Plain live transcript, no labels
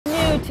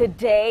you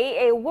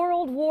today, a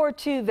World War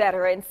II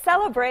veteran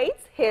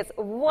celebrates his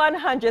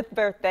 100th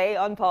birthday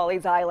on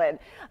Pawleys Island.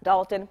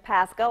 Dalton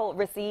Pascal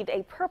received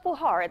a Purple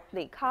Heart,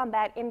 the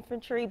Combat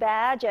Infantry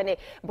Badge, and a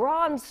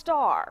Bronze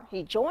Star.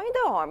 He joined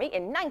the Army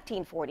in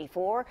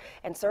 1944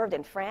 and served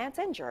in France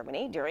and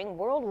Germany during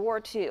World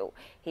War II.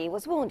 He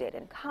was wounded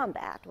in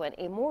combat when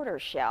a mortar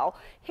shell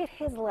hit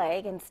his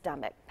leg and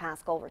stomach.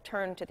 Pascal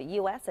returned to the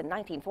U.S. in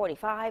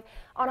 1945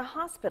 on a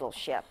hospital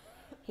ship.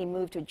 He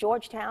moved to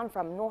Georgetown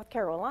from North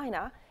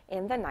Carolina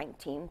in the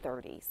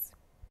 1930s.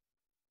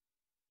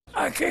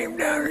 I came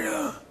down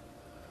here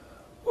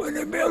when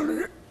they built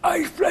an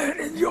ice plant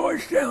in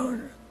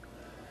Georgetown.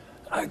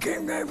 I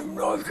came down from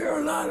North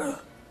Carolina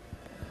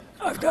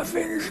after I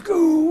finished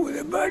school with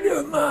a buddy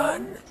of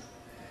mine,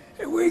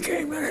 and we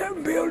came down here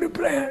and built a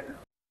plant.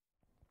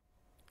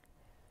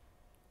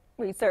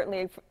 We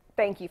certainly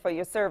thank you for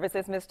your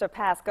services, Mr.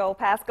 Pascal.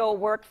 Pascal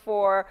worked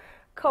for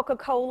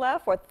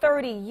Coca-Cola for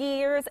 30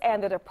 years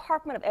and the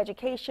Department of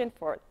Education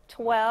for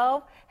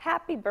 12.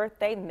 Happy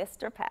birthday,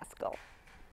 Mr. Pascal.